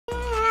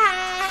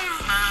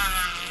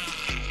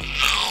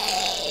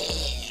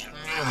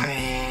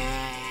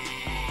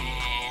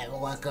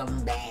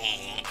welcome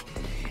back.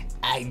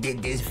 I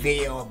did this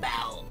video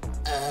about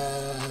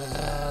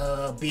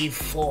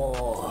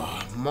before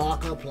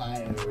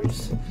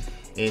Markipliers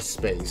in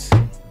space.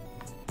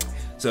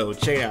 So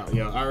check it out,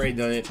 yo. I already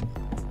done it.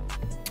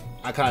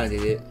 I kinda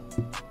did it.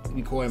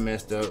 Recording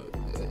messed up.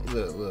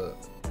 Look.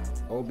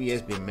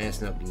 OBS been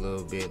messing up a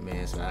little bit,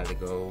 man, so I had to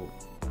go.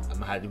 I'm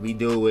gonna have to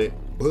redo it.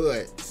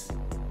 But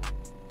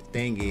the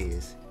thing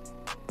is,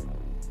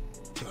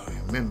 do I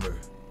remember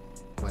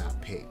what I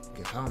picked?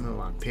 If I don't remember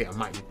what I picked, I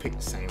might just pick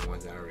the same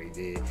ones I already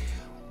did.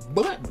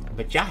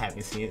 But y'all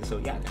haven't seen it, so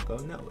y'all not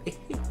gonna know.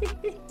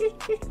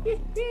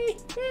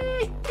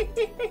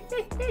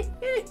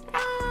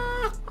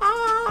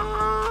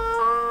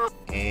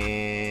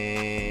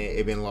 And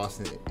it been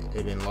lost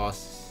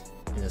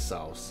in the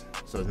sauce,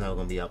 so it's never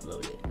gonna be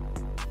uploaded.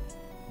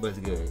 But it's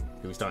good.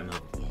 We're starting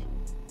over again.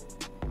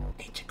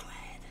 Ain't you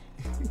glad?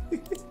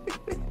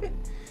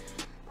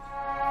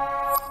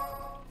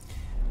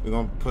 We're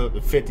gonna put up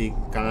the 50.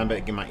 Kinda better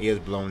get my ears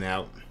blown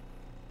out.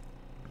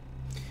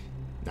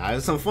 Now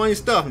there's some funny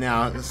stuff.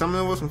 Now some of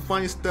them was some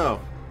funny stuff.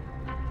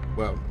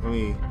 Well, let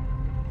me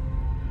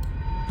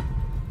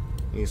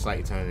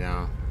slightly turn it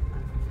down.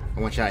 I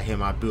want y'all to hear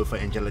my beautiful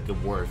Angelica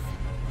Worth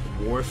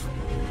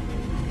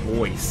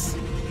voice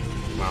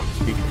while I'm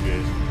speaking to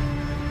this.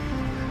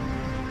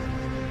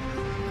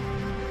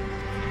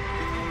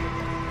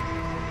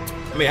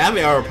 I mean,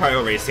 probably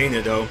already seen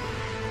it though,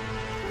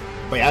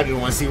 but I just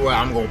want to see what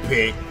I'm gonna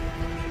pick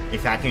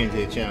if I came to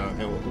the channel.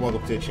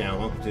 Welcome to the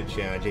channel.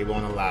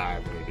 Jaromna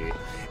Live, baby.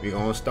 We're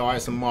gonna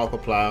start some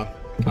Markiplier.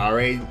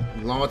 A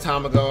long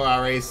time ago, I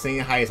already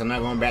seen Heist. I'm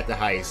not going back to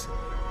Heist.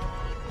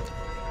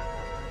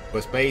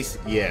 But space,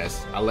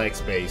 yes, I like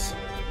space.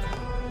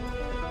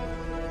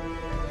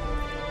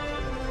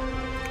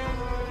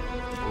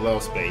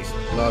 Love space,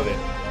 love it.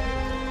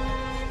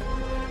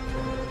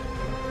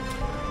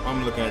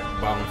 I'm looking at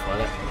the bottom for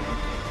that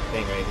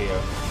thing right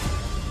here.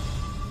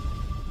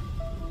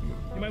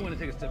 You might want to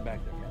take a step back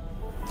there.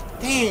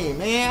 Dang,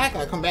 man, I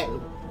gotta come back.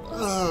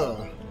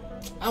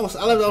 I left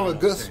over a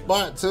good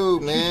spot too,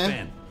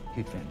 man.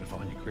 Huge fan, been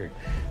following your career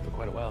for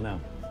quite a while now.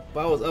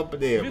 But I was up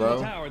there,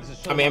 bro.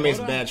 I made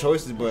some bad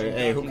choices, but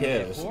hey, who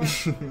cares?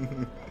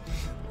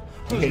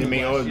 I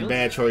made all the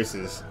bad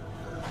choices.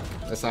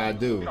 That's how I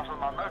do.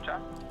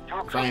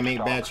 If I ain't make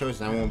bad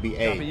choices, I won't be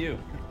A.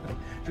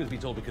 Truth be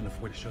told, we couldn't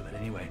afford to show that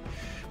anyway.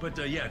 But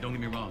yeah, don't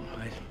get me wrong.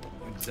 I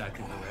know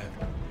exactly where we're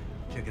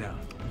at. Check it out.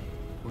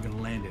 We're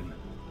gonna land in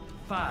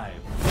 5.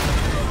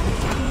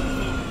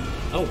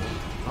 Oh,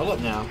 hold up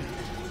now.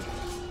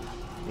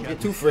 Don't get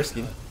too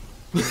frisky.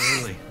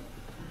 Really?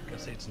 Gotta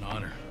say it's an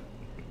honor.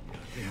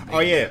 Oh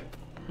yeah.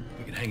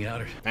 We can hang out.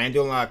 Or I ain't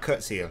doing a lot of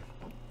cuts here.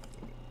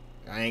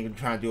 I ain't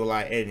trying to do a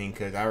lot of editing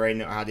because I already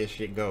know how this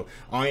shit go.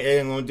 Only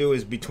editing I'm gonna do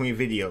is between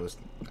videos.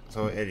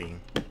 So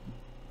editing.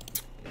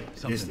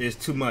 It's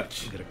too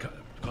much.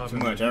 Too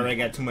much. I already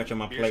got too much on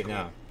my plate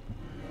now.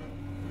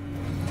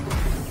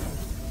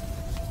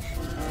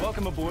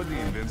 Welcome aboard the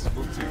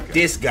Invincible 2.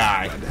 This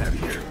guy. Glad to have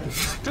you here.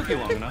 Took you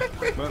long enough,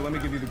 but let me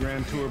give you the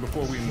grand tour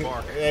before we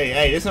embark.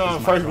 Hey, this is my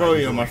first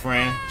rodeo, my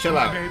friend. Chill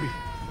out. Baby.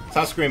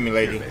 Stop screaming,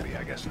 lady. Your baby,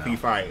 I guess now. Be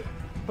fired.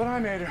 But I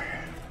made her.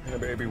 And a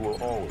baby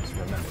will always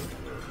remember.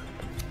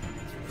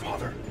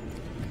 Father.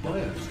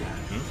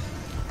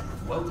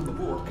 Welcome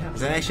aboard, Captain.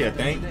 Is that actually a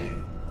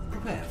thing?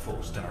 Prepare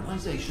for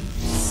sterilization.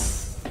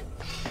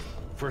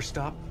 First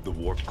stop, the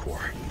warp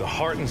core, the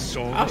heart and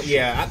soul.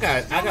 Yeah, I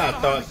got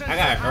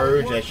an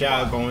urge that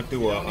y'all going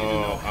through a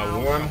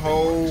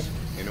wormhole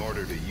in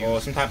order to use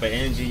or some type of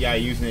energy y'all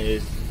using it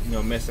is, you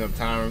know, messing up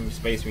time,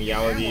 space,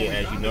 reality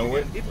as you know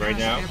it right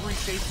now. Every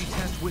safety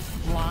test with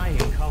flying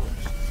colors.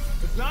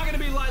 It's not gonna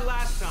be like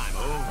last time.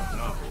 Oh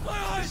no!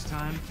 This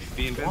time,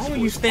 the Why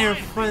would you stand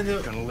in front of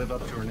the? Gonna live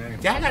up to her name.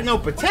 Y'all got no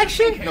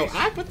protection, no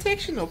eye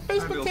protection, no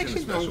face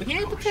protection, no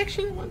hand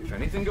protection. If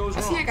anything goes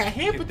wrong, I see I got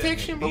hand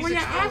protection, but where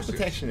your eye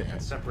protection and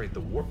at? separate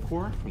the warp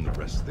core from the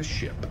rest of the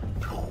ship.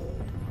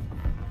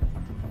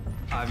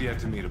 I've yet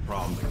to meet a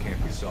problem that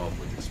can't be solved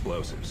with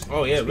explosives.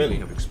 Oh yeah, really?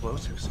 Speaking of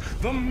explosives,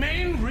 the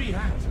main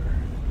reactor.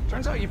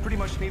 Turns out you pretty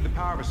much need the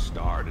power of a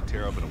star to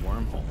tear open a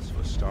wormhole. So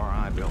a star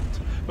I built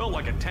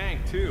like a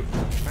tank too.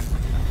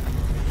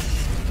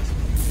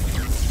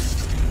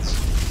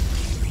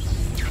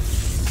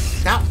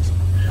 Stop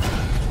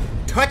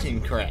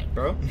touching crap,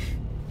 bro.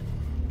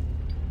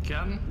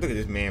 Captain. Look at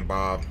this man,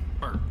 Bob.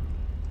 Look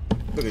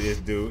at this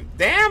dude.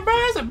 Damn, bro,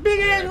 that's a big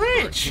ass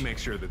wrench. You make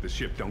sure that the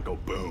ship don't go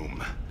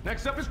boom.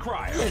 Next up is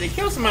cryo. Yeah, they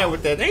killed somebody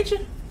with that, ain't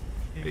you?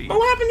 Hey. But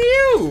what happened to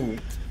you?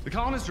 The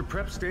colonists are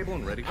prepped, stable,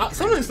 and ready.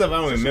 Some of the stuff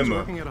I don't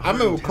remember. I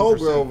remember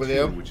Cobra over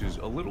there, which is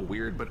a little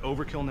weird, but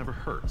overkill never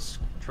hurts.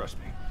 Trust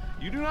me.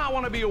 You do not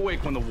want to be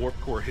awake when the warp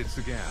core hits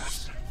the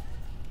gas.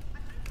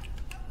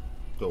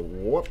 The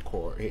warp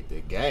core hit the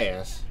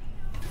gas.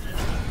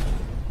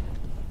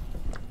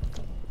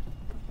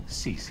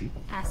 Cece.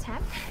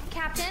 Aztec.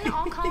 Captain,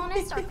 all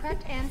colonists are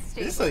prepped and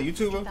stable. Is this a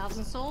YouTuber?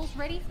 2,000 souls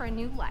ready for a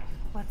new life.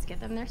 Let's get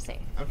them there safe.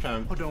 I'm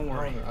trying. Oh, don't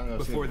worry.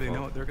 Before they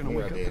know it, they're gonna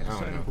wake up at the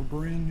sight of a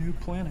brand new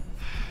planet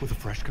with a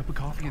fresh cup of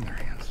coffee in their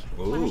hands.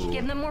 Why don't you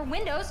give them more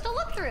windows to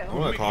look through? I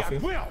want coffee.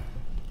 Well,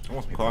 I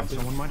want some coffee.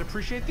 someone might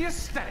appreciate the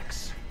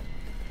aesthetics.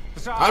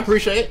 Besides, I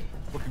appreciate it.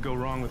 what could go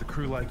wrong with a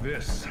crew like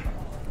this?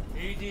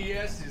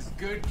 ADS is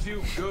good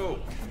to go.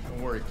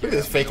 Don't worry. Look at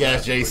this fake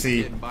ass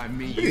JC. Look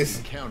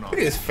at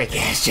this fake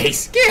ass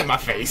JC. Get in my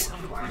face.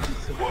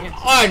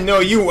 I know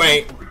you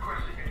ain't.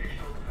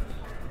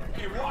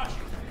 Hey, watch.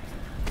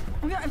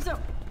 I'm so.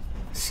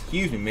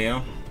 Excuse me,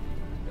 man.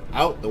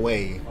 Out the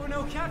way. Oh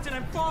no, Captain,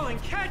 I'm falling.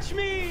 Catch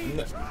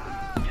me!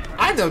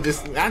 I know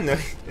this. I know.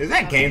 Is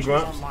that Game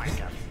Grumps?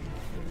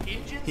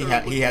 He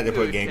had to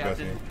put Game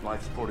Grumps in.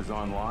 Life support is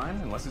online,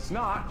 unless it's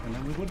not, and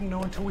then we wouldn't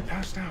know until we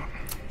passed out.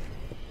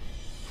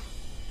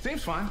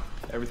 Seems fine.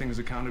 Everything is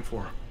accounted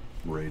for.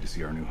 We're ready to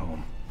see our new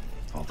home.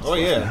 Oh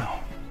yeah.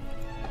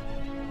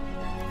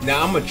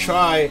 Now I'm gonna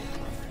try.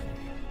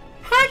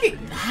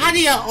 How do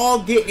y'all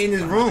all get in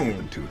this room?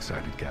 I'm too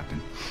excited,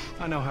 Captain.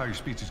 I know how your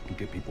speeches can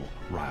get people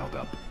riled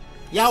up.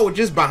 Y'all were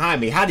just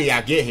behind me. How did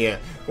y'all get here?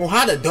 Well,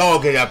 how the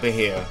dog get up in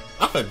here?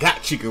 I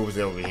forgot Chica was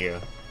over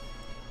here.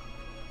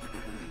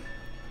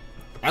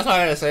 That's all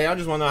I gotta say. I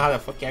just wanna know how the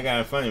fuck y'all got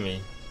in front of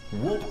me.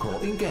 Warp core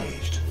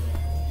engaged.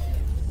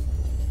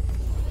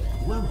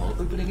 Wormhole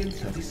opening in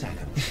 30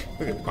 seconds.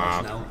 Look at All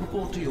Bob. now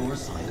report to your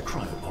assigned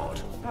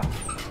cryopod.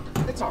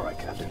 It's all right,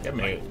 Captain. That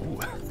man. Ooh,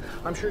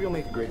 I'm sure you'll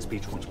make a great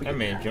speech once we That get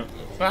man there. jump.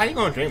 Well, how you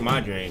gonna drink my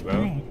drink,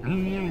 bro?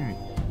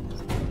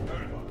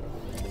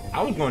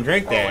 I was gonna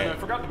drink Oh, and I that.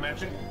 forgot to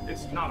mention,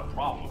 it's not a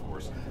problem, of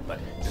course,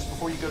 but just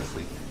before you go to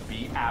sleep,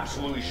 be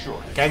absolutely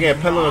sure. Can I get a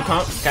pillow and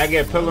Can I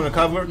get a pillow and a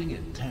cover? Opening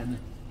in 10,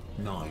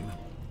 9,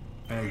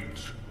 8,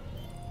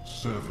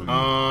 7,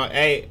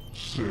 Hey,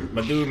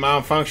 my dude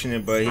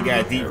malfunctioning, but he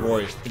got a deep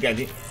voice. He got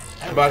deep.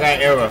 But I got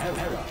error.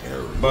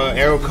 But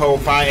error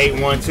code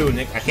 5812,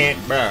 Nick. I can't,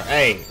 bruh.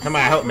 Hey,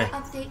 somebody help me.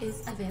 Update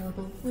is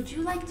available. Would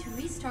you like to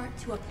restart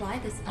to apply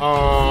this update?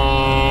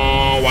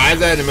 Oh, why is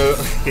that in the middle?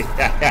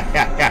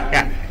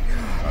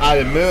 Out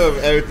of the middle of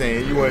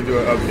everything, you want to do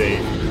an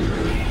update.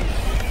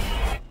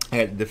 I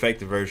had the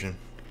defective version.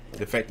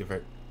 Defective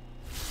version.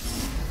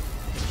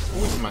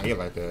 What's in my ear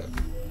like that?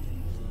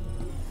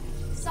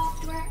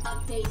 Software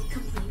update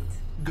complete.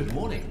 Good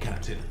morning,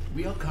 Captain.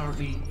 We are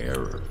currently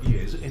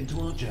years into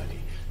our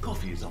journey.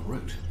 Coffee is en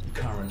route.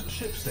 Current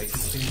ship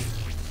status is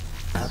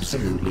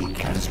absolutely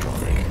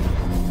catastrophic.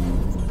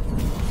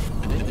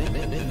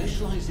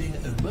 Initializing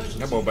emergency.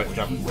 That boy about to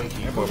drop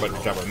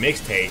a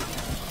mixtape.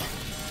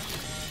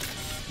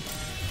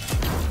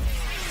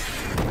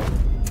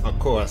 Of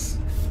course.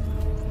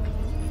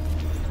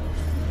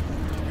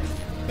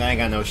 They ain't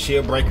got no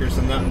shield breakers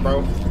or nothing, bro.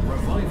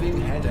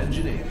 Reviving head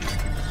engineer.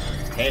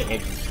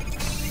 Hey,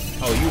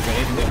 oh, you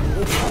can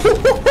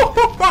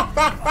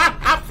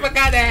I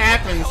forgot that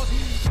happens.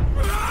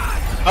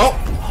 Oh,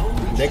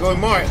 there goes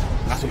Mark.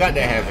 I forgot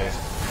that happens.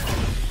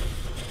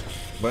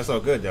 But it's all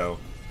good though.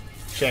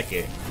 Check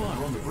it.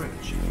 Fire on the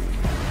bridge.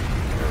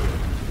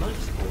 Life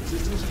support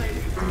systems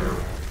failing.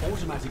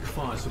 Automatic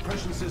fire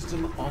suppression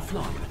system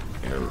offline.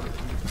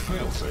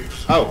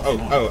 fail-safes. I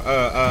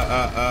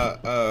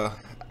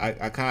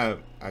kind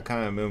of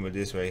remember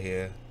this right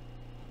here.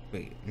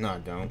 Wait, no, I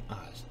don't.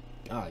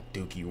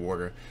 Dookie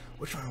Water.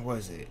 Which one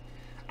was it?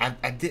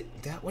 I did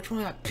that. Which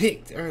one I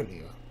picked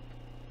earlier?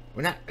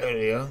 Well, not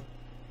earlier.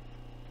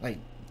 Like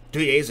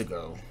 3 days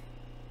ago,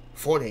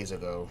 4 days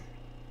ago.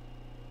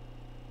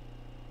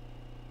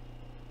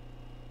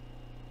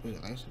 Was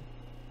it last week?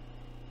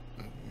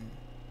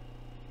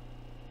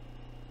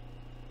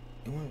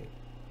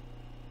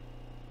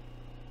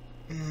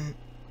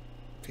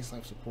 Face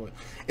life support.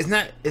 It's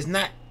not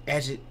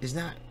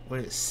what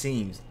it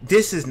seems.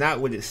 This is not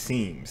what it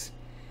seems.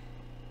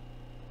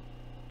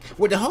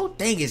 Well, the whole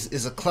thing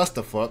is a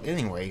clusterfuck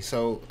anyway,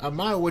 so I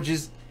might as well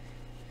just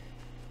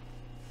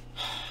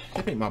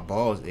that make my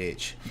balls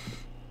itch.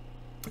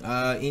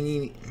 Let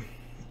me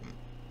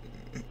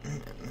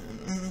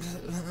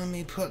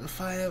put the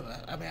fire.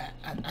 I mean,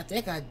 I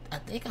think I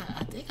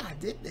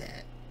did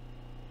that.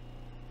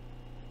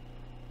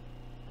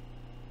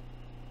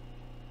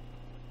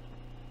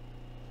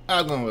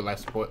 I'm going with life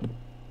support.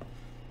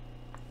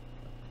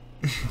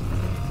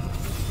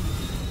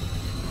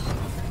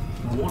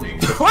 Warning.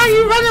 Why are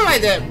you running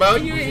like that, bro?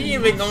 You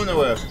ain't been going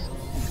nowhere.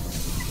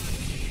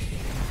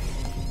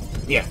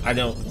 Yeah, I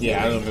don't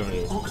remember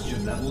this.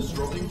 Oxygen levels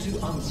dropping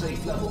to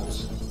unsafe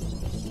levels.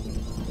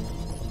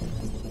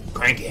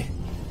 Cranky.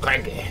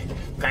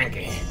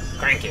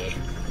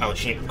 Oh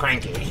shit,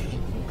 cranky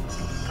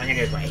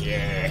this way,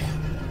 yeah.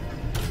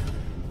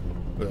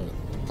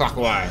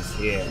 Clockwise,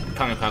 yeah.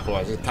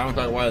 Counterclockwise. It's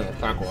counterclockwise and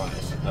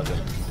clockwise. Okay.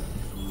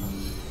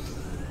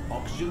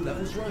 Oxygen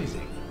levels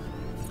rising.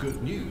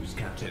 Good news,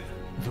 Captain.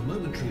 The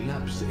momentary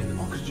lapse in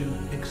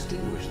oxygen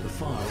extinguished the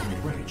fire on the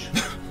bridge.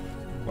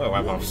 Well,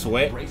 wipe off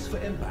sweat. Brace for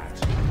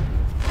impact.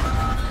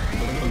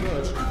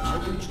 Alert,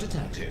 outreach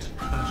detected.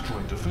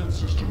 Asteroid defense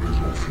system is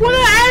off. Where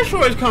did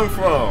asteroids come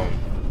from?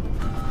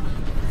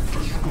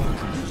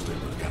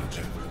 Statement,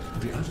 Captain.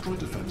 The asteroid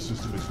defense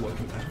system is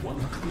working at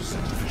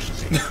 100%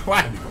 efficiency.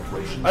 Why?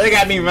 Why they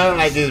got me running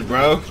like this,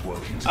 bro?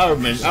 I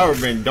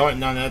would've been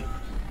darting on that.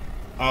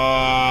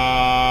 I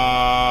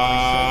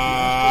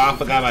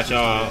forgot about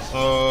y'all.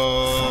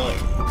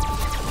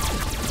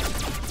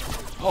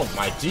 Oh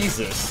my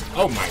Jesus.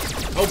 Oh my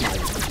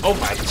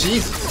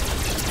Jesus.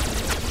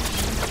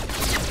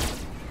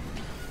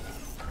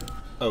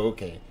 Oh,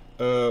 okay.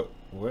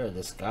 Where are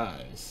the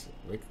guys?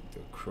 Wake up the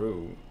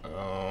crew.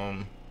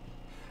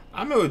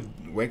 I remember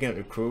waking up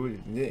the crew.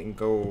 It didn't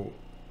go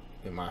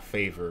in my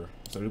favor.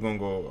 So we're gonna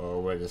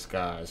go wear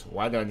disguise.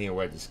 Why do I need to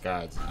wear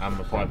disguise? I'm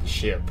a part of the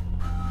ship.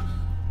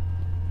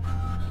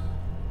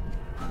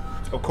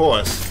 Of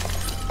course.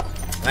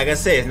 Like I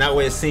said, it's not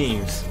what it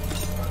seems.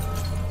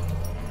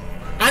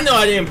 I know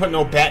I didn't put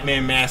no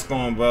Batman mask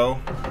on, bro.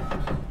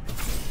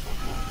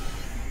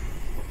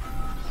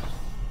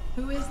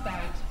 Who is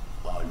that?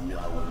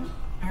 Unknown.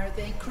 Are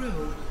they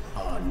crew?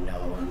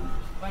 Unknown.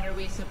 What are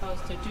we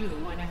supposed to do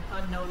when an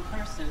unknown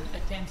person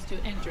attempts to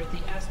enter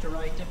the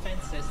asteroid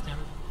defense system?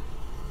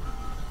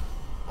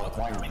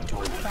 Requiring to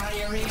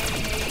Firing!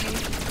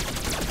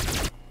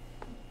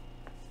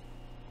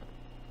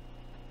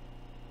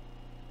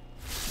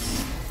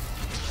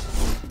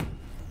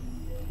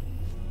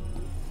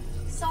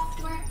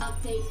 Software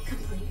update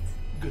complete.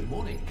 Good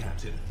morning,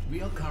 Captain.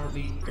 We are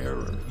currently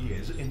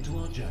years into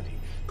our journey.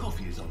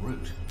 Coffee is en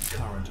route.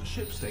 Current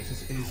ship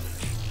status is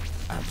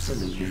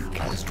absolutely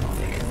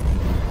catastrophic.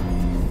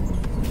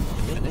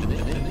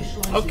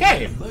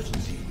 Okay.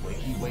 Emergency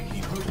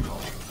wakey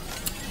protocol.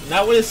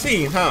 Not what it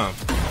seems, huh?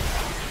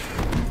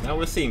 Not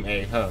what it seems,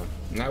 eh? Huh?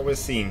 Not what it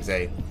seems,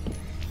 eh?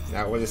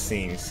 Not what it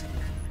seems.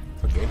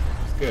 Okay,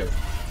 it's good.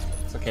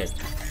 It's okay.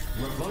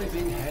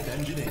 Reviving head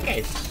engineer.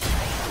 Okay.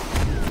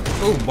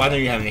 Ooh, why don't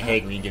you have any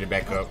head when you get it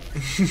back up?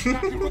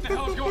 Captain, what the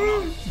hell is going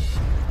on?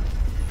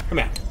 Come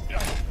here.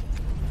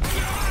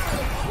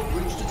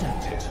 Breach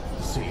detected.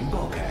 Scene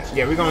bulkhead.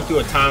 Yeah, we're going through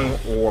a time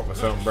warp or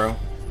something, bro.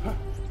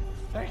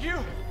 Thank you.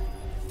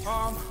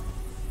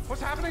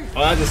 What's happening?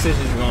 All our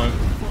decisions are going.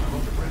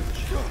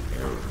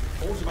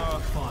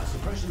 Automatic fire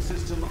suppression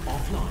system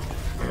offline.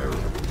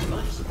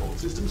 Life support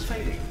systems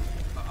failing.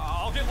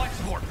 I'll get life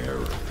support.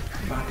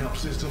 Backup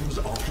systems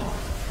offline.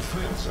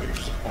 Fail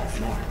safes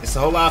offline. It's a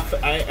whole lot.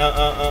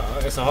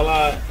 It's a whole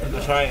lot.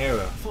 Let's try an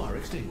error. Fire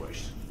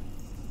extinguished.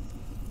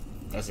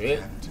 That's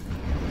it.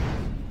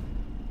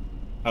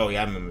 Oh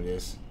yeah, I remember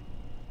this.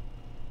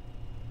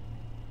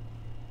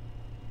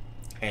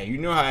 Hey, you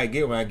know how I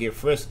get when I get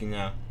frisky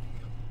now.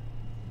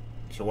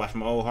 So watch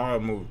my old horror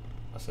movie.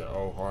 I said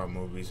old horror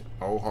movies,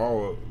 old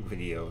horror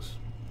videos.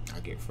 I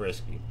get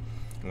frisky,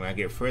 and when I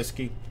get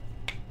frisky,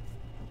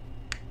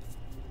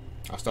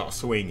 I start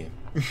swinging.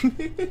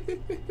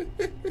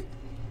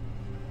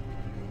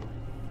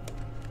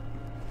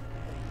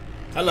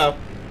 Hello.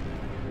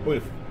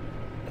 Who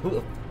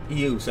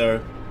you,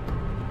 sir?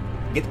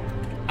 Get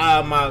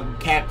out of my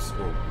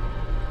capsule.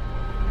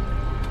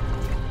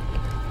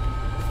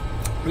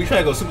 We trying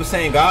to go Super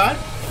Saiyan God?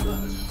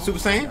 Super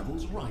Saiyan?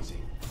 Levels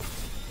rising.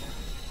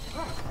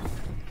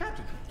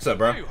 Captain. What's up,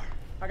 bro?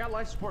 I got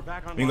life support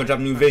back on. We gonna drop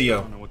a new video.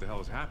 I don't know what the hell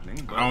is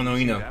happening. I don't know,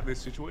 you know.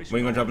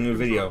 We gonna drop a new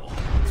video.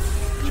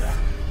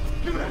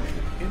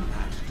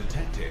 Impact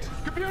detected.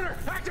 Computer,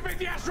 activate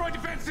the asteroid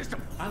defense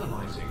system.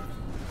 Analyzing.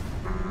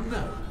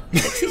 No.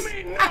 What do you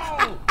mean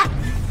no?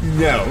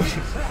 No,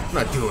 I'm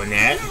not doing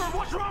that. Computer,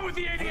 what's wrong with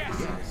the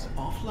ADS? Yes,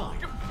 offline.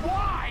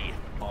 Why?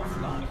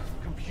 Offline.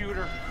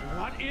 Computer,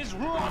 what is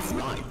wrong?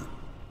 Offline.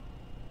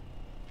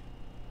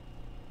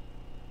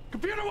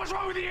 Computer, what's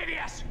wrong with the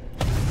ADS?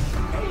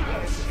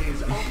 ADS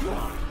is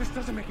offline. This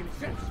doesn't make any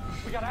sense.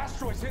 We got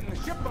asteroids hitting the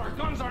ship, but our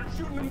guns aren't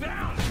shooting them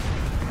down.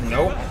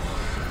 Nope.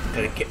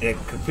 The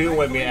computer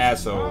wouldn't be an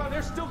asshole.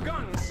 They're still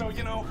guns, so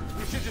you know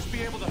we should just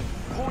be able to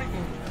point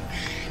and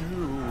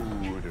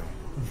shoot.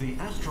 The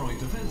asteroid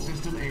defense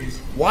system is.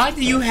 Why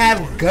do you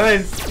have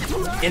guns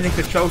in the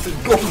control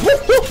system?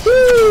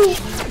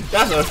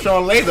 That's a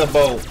short laser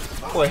bolt.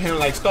 For him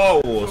like Star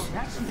Wars.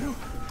 That's new.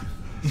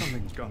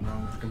 Something's gone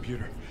wrong with the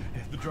computer.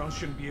 The drones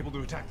shouldn't be able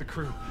to attack the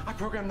crew. I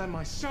programmed them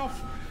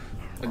myself.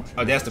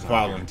 Oh, that's the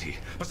problem.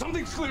 But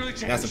something's clearly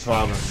changed. That's the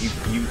problem.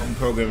 You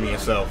programming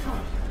yourself.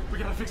 We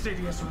gotta fix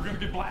ADS or we're gonna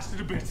get blasted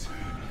to bits.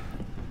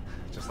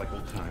 Just like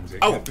old times.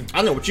 Oh,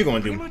 I know what you're gonna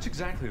do. Pretty much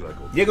exactly like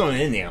old times. You're going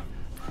in there.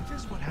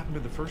 This is what happened to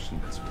the first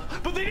invincible.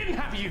 But they didn't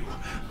have you.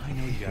 I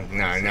know you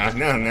got.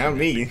 No, not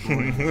me. You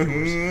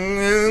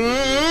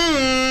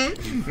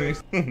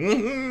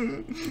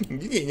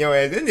getting your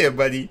ass in there,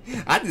 buddy.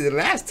 I did it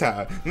last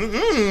time.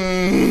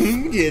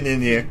 Getting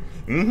in there.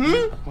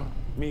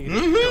 Me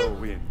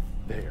go in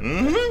there.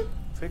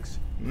 Fix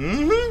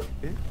it.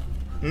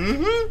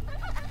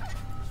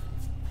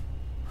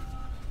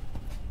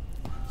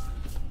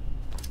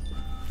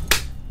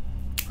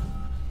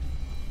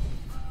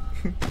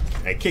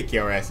 I kick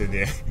your ass in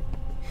there.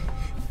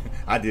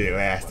 I did it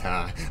last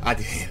time.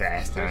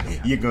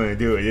 You're gonna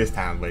do it this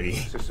time,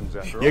 buddy.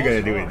 You're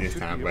gonna do it this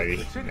time,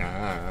 buddy.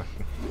 Nah.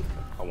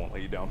 I won't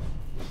let you down.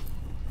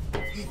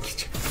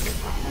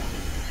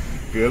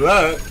 Good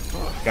luck.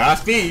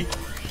 Godspeed.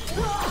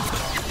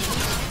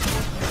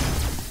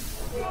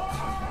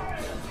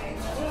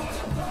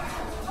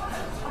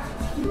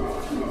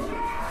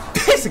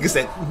 This nigga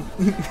said.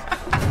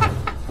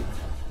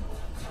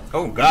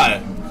 Oh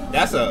God,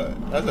 that's a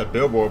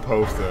billboard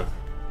poster.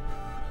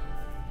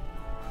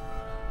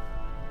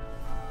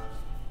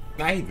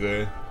 Nah, he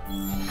good.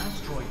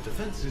 Asteroid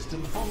defense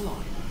system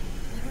online.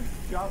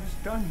 Job is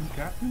done,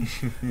 Captain.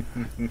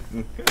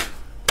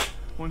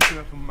 Once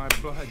enough of my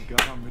blood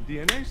got on the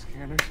DNA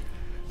scanners,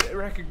 they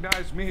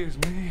recognized me as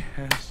me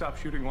and stopped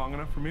shooting long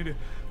enough for me to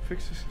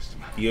fix the system.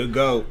 You the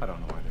GOAT. I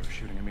don't know why they were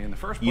shooting at me in the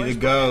first place. You the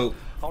GOAT.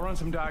 I'll run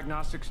some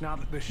diagnostics now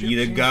that the ship You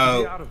the seems to be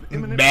out GOAT. of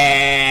imminent.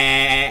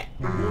 Bad.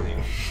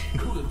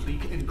 Coolant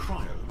leak in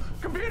cryo.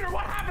 Computer,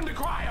 what happened to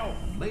cryo?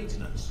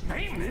 Maintenance.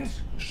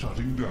 Maintenance?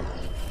 Shutting down.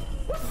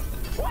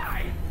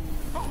 Why?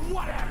 Oh,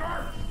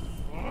 whatever.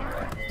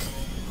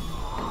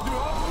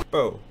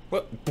 Bro,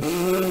 what?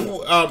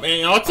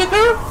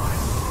 Antarctica?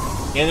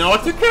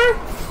 Antarctica?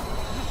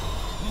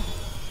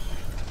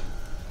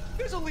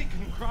 There's a leak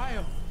in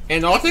cryo.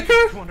 Antarctica?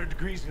 200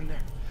 degrees in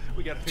there.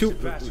 We gotta fix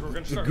it fast or we're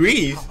gonna start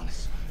degrees?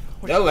 colonists.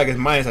 That look like it's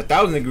minus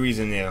 1,000 degrees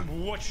in there.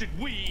 What should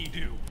we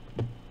do?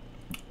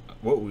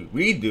 What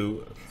we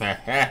do?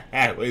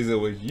 What is it?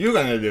 What you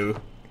gonna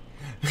do?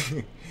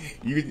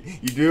 you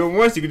do it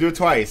once, you can do it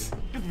twice.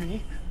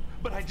 Me?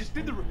 But I just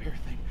did the repair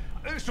thing.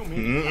 So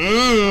maybe.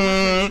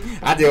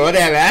 I did all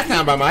that last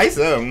time by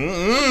myself.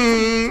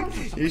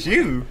 It's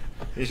you.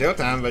 It's your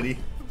time, buddy.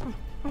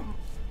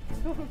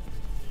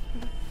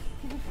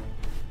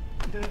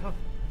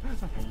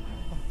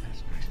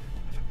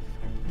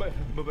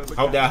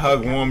 Hope that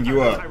hug warmed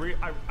you up.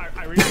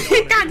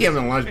 God give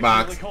him a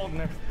lunchbox.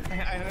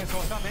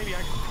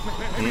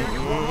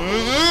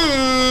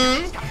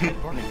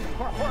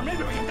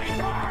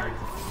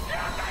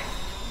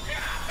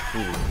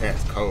 Ooh,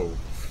 that's cold.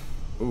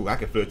 Ooh, I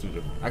can feel it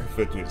through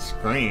the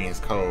screen. It's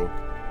cold.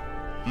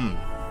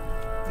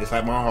 Just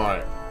like my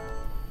heart.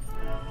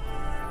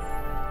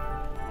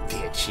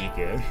 Dead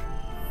chica.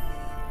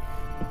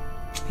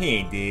 He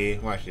ain't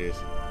dead. Watch this.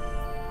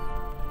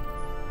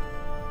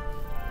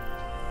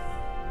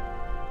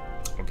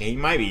 Okay, he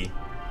might be.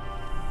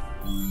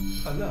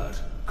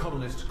 Alert.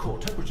 Colonist core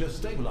temperature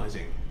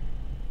stabilizing.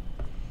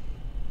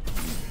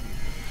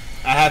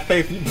 I have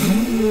faith in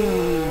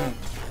you.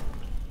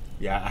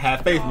 Yeah, I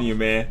have faith in you,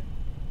 man.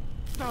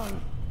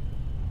 Done.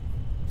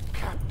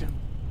 Captain.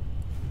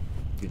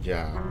 Good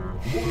job.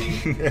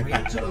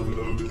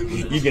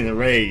 You getting a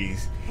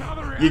raise.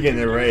 You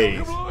getting a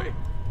raise. How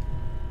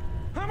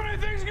many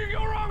things can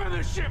go wrong on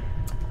this ship?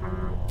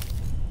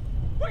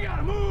 We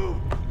gotta move.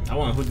 I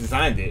wonder who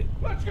designed it.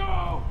 Let's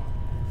go.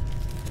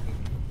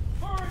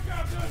 Hurry,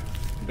 Captain.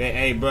 But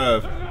hey,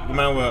 bro, you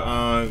might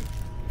well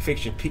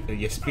fix your pitch.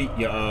 You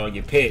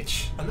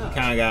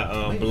kind of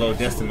got below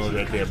decimals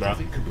right there, bro.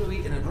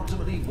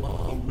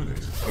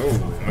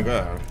 Oh my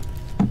God.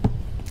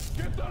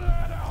 Get the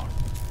net out.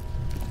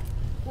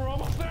 We're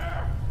almost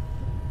there.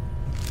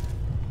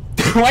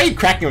 Why are you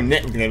cracking your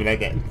neck looking at me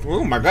like that?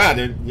 Oh my God,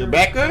 you're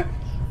back there?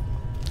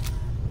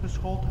 This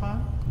whole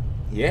time?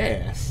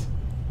 Yes.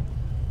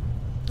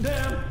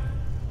 Damn.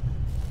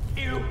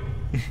 You.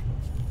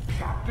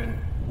 Captain.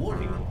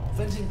 Warning.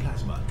 Venting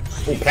plasma.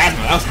 Oh,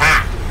 plasma, that was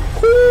hot.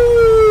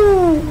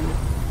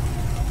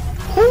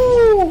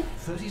 Woo!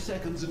 30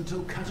 seconds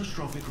until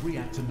catastrophic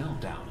reactor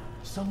meltdown.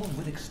 Someone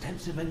with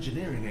extensive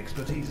engineering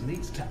expertise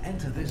needs to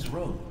enter this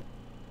room.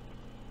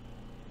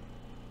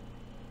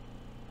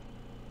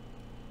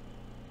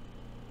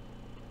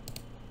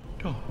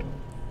 Don't.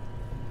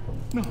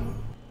 No.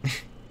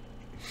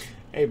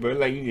 Hey, bro,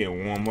 like you need to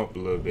warm up a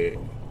little bit.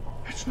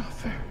 It's not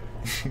fair.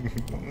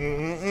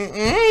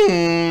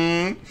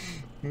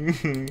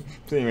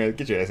 See, man,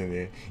 get your ass in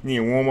there. You need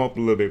to warm up a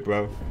little bit,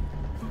 bro.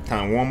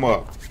 Time to warm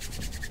up.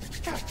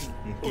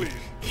 Please.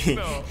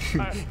 No.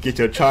 Get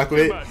your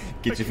chocolate,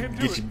 get your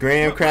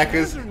graham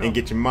crackers, and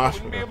get your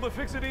marshmallow. I wouldn't be able to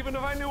fix it even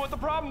if I knew what the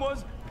problem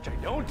was, which I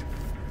don't.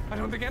 I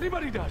don't think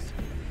anybody does.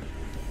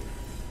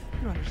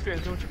 You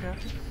understand, don't you,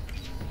 Captain?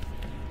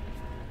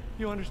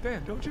 You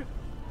understand, don't you?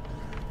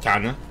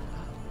 China.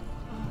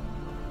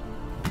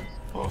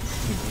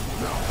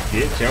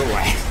 Get your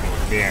ass in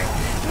there.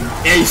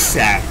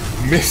 ASAP,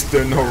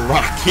 Mr.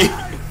 Noraki.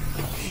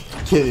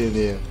 Get in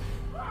there.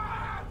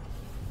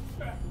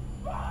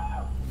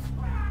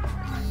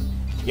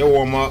 Yo,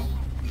 warm up.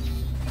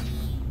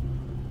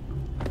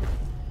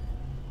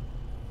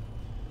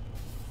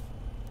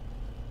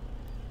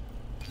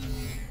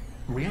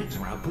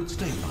 Reactor output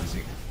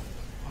stabilizing.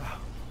 Wow.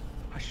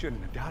 I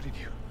shouldn't have doubted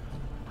you.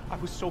 I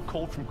was so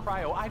cold from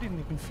cryo, I didn't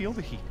even feel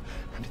the heat.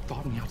 And it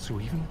thawed me out so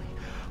evenly.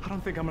 I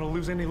don't think I'm gonna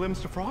lose any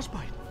limbs to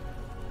frostbite.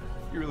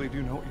 You really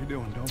do know what you're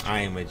doing, don't you?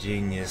 I am a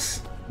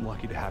genius. I'm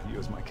lucky to have you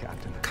as my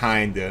captain.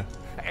 Kinda.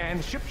 And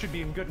the ship should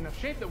be in good enough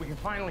shape that we can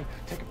finally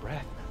take a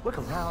breath, look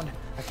around,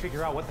 and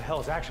figure out what the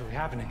hell is actually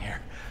happening here.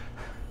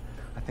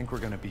 I think we're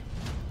gonna be...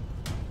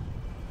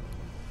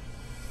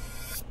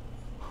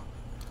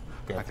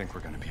 I think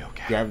we're gonna be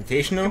okay.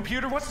 Gravitational?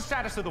 Computer, what's the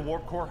status of the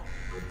warp core?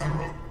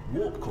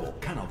 Warp core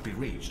cannot be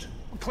reached.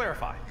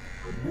 Clarify.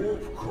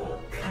 Warp core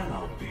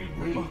cannot be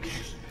reached. Okay.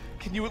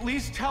 Can you at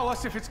least tell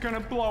us if it's gonna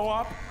blow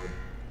up?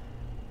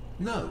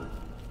 No.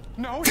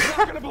 No, it's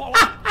not gonna blow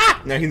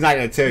up. No, he's not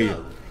gonna tell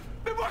you.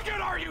 Then what good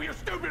are you, you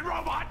stupid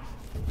robot?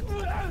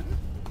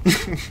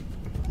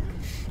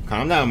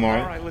 Calm down,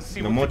 Mark. All right, let's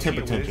see no what more the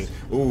temper deal tantrums.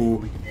 is.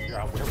 Ooh.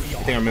 I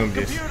think I remember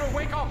this. Computer,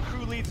 wake all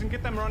crew leads and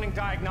get them running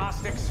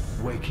diagnostics.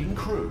 Waking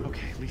crew.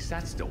 Okay, at least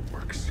that still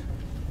works.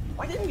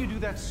 Why didn't you do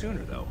that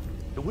sooner, though?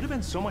 It would have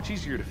been so much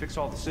easier to fix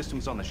all the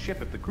systems on the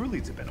ship if the crew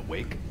leads had been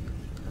awake.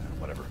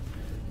 Whatever.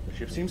 The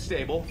ship seems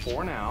stable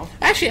for now.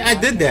 Actually, I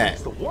did that.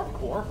 It's the warp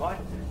core, but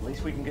at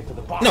least we can get to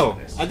the bottom No, of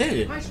this. I did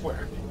it. I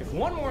swear, if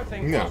one more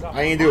thing No, goes up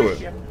I ain't on do my it.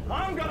 ship,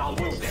 I'm gonna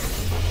lose it.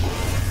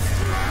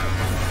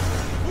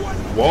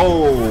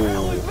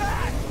 Whoa.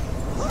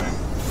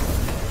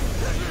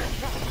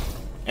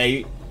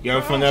 Hey, you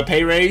ever from that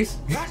pay raise?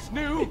 That's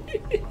new.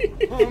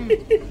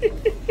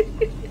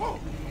 Oh,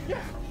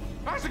 yeah,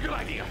 that's a good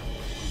idea.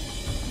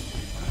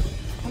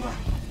 Come on.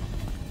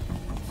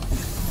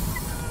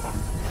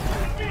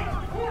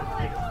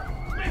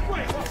 Make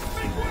way!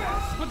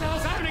 What the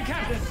hell's happening,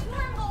 Captain?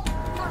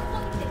 Mark,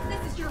 look at this.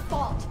 This is your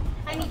fault.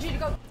 I need you to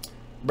go.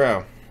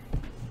 Bro.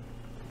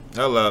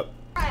 Hold up.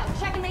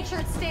 Check and make sure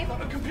it's stable.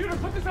 The computer,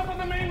 put this up on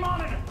the main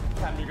monitor.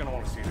 Captain, you're gonna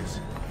want to see this.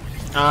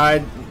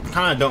 I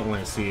kind of don't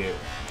want to see it.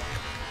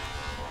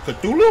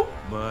 Cthulhu?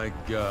 My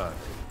God.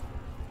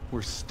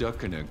 We're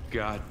stuck in a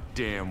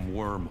goddamn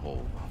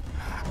wormhole.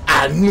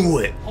 I knew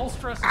it. Whole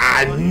stress is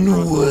I on.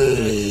 knew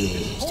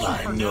it. Hold I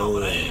for now, knew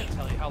but I it. can't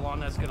tell you how long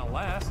that's gonna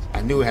last.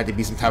 I knew it had to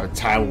be some type of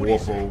time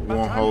warp or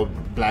wormhole,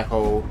 black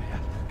hole,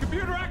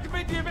 Computer,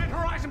 activate the Event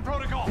Horizon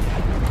Protocol.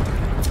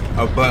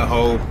 a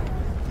butthole.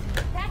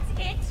 That's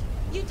it?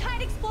 You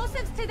tied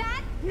explosives to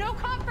that? No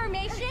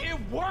confirmation? It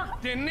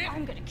worked, didn't it?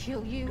 I'm gonna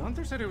kill you.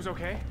 Gunther said it was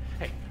okay.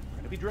 Hey, we're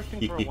gonna be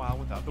drifting for a while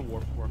without the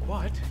warp core, but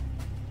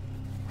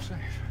we're safe.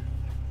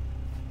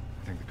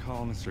 I think the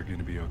colonists are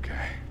gonna be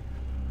okay.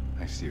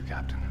 Nice to see you,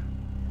 Captain.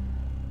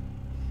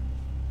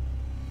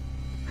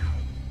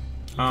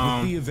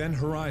 With the Event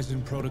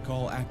Horizon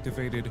Protocol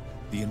activated,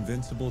 the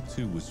Invincible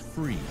 2 was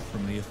free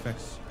from the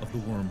effects of the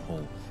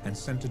wormhole and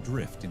sent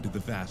adrift into the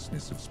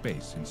vastness of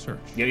space in search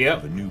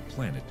of a new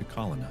planet to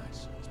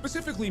colonize.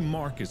 Specifically,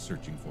 Mark is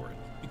searching for it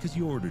because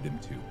you ordered him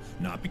to,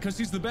 not because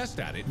he's the best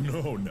at it.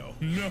 No.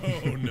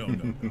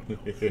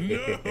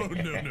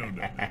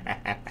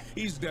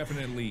 He's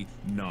definitely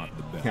not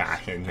the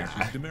best.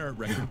 His demerit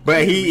record.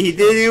 But he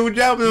did a good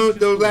job of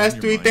those last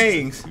three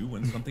things.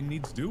 When something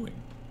needs doing.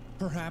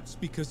 Perhaps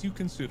because you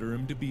consider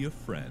him to be a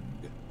friend,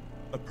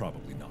 but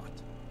probably not.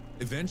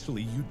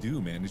 Eventually, you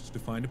do manage to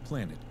find a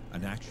planet,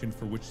 an action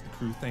for which the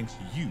crew thanks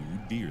you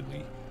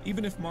dearly.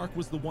 Even if Mark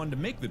was the one to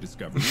make the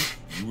discovery,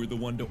 you were the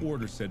one to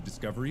order said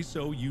discovery,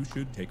 so you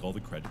should take all the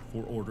credit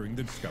for ordering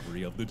the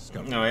discovery of the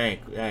discovery. No, hey.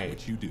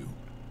 Which you do.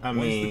 I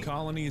Once mean, the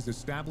colony is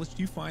established,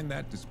 you find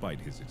that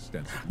despite his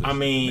extensive list I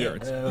mean, of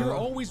merits, you're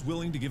always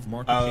willing to give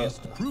Mark a chance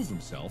to prove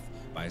himself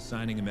by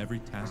assigning him every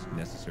task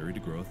necessary to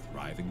grow a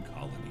thriving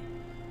colony.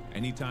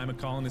 Anytime a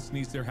colonist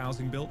needs their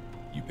housing built,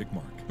 you pick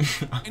Mark.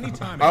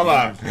 Anytime a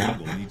dangerous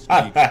jungle needs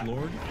to be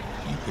explored,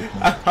 you pick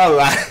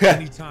Mark.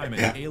 Anytime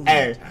an alien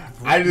attack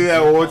I do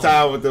that one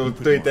time with those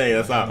three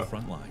things. That's all.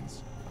 Front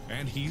lines,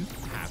 and he's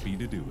happy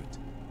to do it.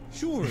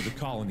 Sure, the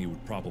colony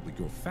would probably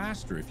grow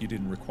faster if you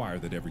didn't require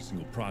that every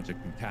single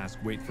project and task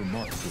wait for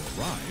Mark to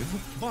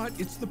arrive, but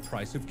it's the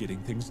price of getting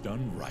things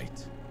done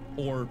right.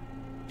 Or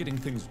getting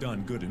things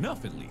done good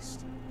enough, at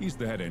least. He's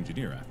the head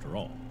engineer, after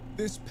all.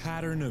 This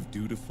pattern of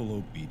dutiful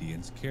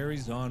obedience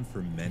carries on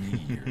for many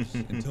years,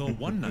 until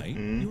one night,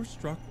 you're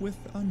struck with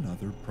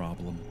another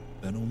problem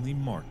that only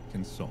Mark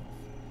can solve.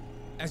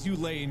 As you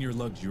lay in your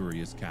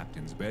luxurious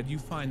captain's bed, you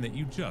find that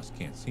you just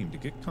can't seem to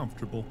get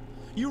comfortable.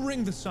 You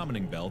ring the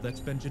summoning bell that's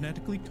been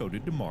genetically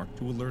coded to Mark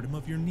to alert him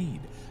of your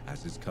need,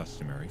 as is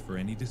customary for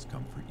any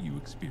discomfort you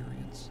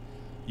experience.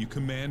 You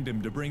command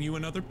him to bring you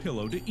another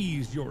pillow to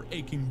ease your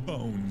aching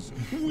bones,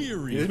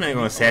 weary This man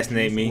gonna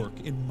assassinate me. work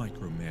in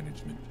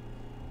micromanagement.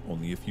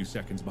 Only a few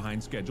seconds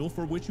behind schedule,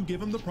 for which you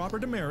give him the proper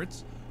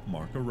demerits,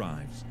 Mark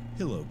arrives,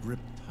 pillow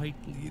gripped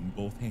tightly in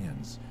both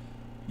hands.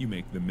 You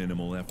make the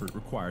minimal effort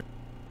required.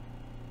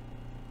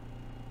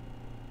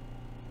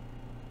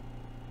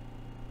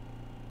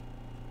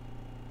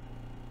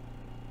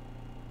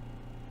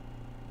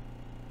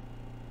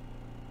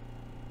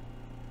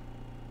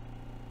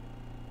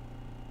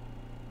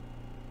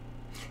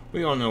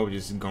 We all know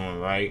this is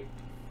going right.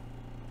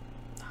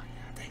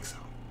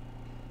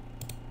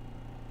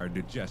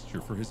 To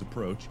gesture for his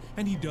approach,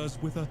 and he does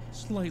with a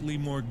slightly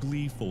more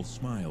gleeful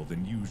smile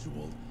than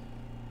usual.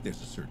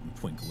 There's a certain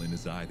twinkle in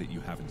his eye that you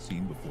haven't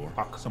seen before.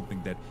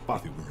 Something that,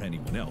 if it were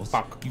anyone else,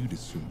 you'd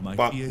assume might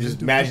be a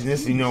Just imagine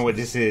this, you know what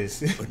this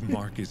is. But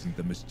Mark isn't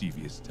the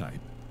mischievous type.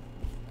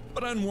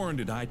 But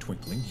unwarranted eye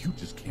twinkling, you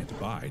just can't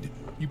abide.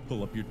 You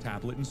pull up your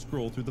tablet and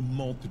scroll through the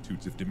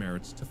multitudes of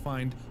demerits to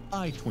find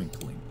eye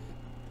twinkling.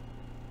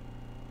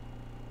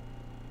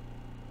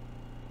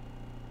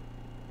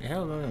 The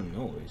hell is that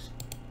noise?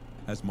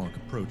 As Mark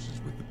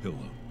approaches with the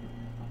pillow,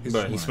 his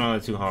But he's smile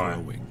smiling too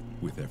hard. growing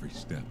with every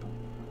step.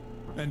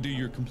 And to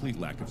your complete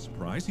lack of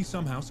surprise, he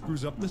somehow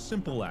screws up the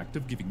simple act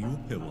of giving you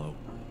a pillow.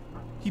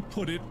 He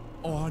put it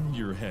on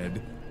your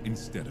head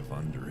instead of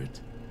under it.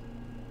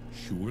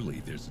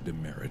 Surely there's a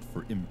demerit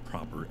for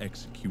improper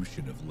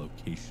execution of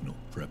locational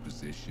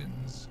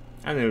prepositions.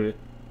 I knew it.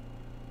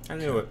 I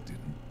knew it.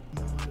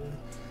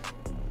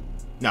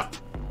 No.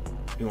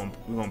 We're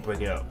gonna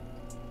break it up.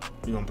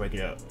 We're gonna break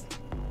it up.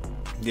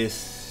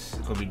 This is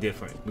gonna be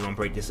different. We're gonna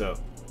break this up.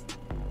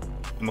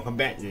 I'm gonna come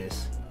back to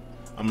this.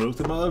 I'm gonna look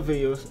through my other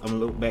videos. I'm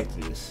gonna look back to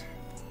this.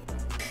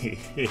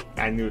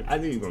 I knew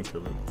you were gonna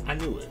kill him. I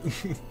knew it.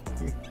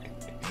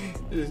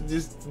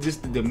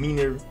 just the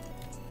demeanor,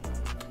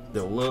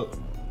 the look,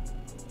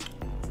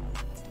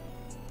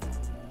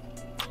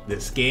 the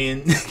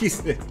skin.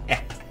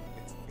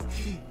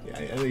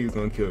 I knew you was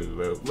gonna kill me,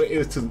 bro. But it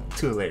was too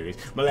hilarious.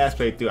 My last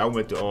playthrough, I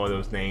went through all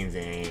those names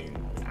and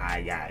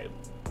I got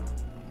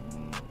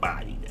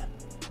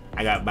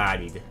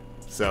bodied.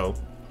 So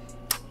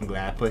I'm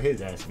glad I put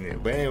his ass in there.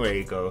 But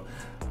anyway,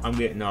 I'm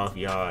getting off,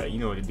 y'all. You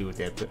know what to do with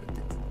that.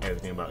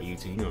 Everything about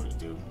YouTube, you know what to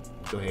do.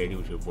 Go ahead and do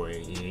with your boy.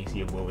 You see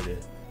your boy with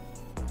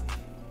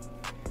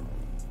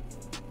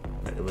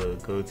like a little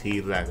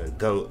goatee, like a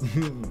goat.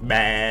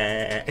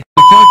 Bad.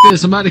 Fuck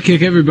this, I'm about to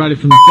kick everybody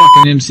from the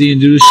fucking MC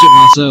and do this shit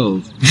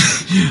myself.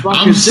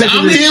 I'm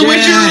here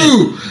with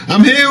you!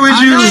 I'm here with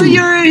you! I know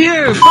you're in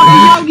here!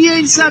 Fucking Yogi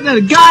ain't sent a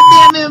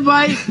goddamn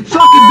invite!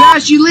 Fucking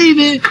Bash, you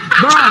leaving!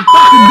 Bro, I'm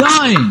fucking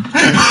dying!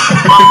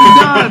 Fucking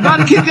dying! About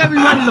to kick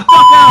everybody the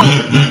fuck out!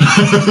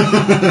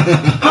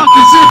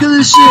 Fucking sick of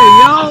this shit,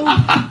 yo!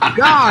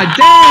 God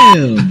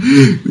damn!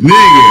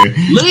 Nigga!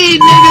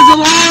 Leave niggas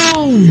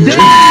alone!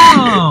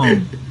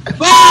 Damn!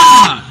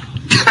 Fuck!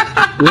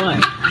 What?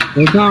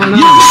 What's going on?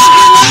 You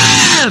fucking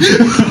left!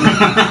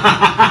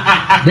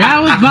 That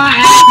was my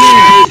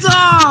accident!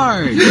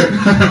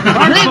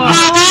 Leave me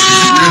alone!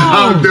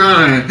 I'm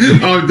done.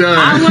 I'm done.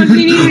 I wasn't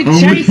even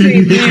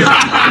chasing him.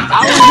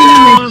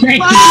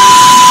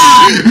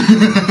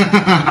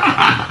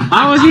 I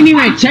wasn't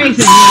even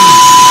chasing him.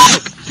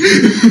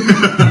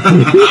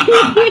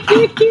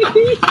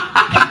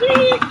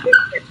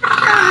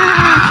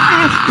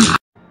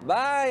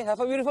 Bye. Have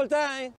a beautiful time.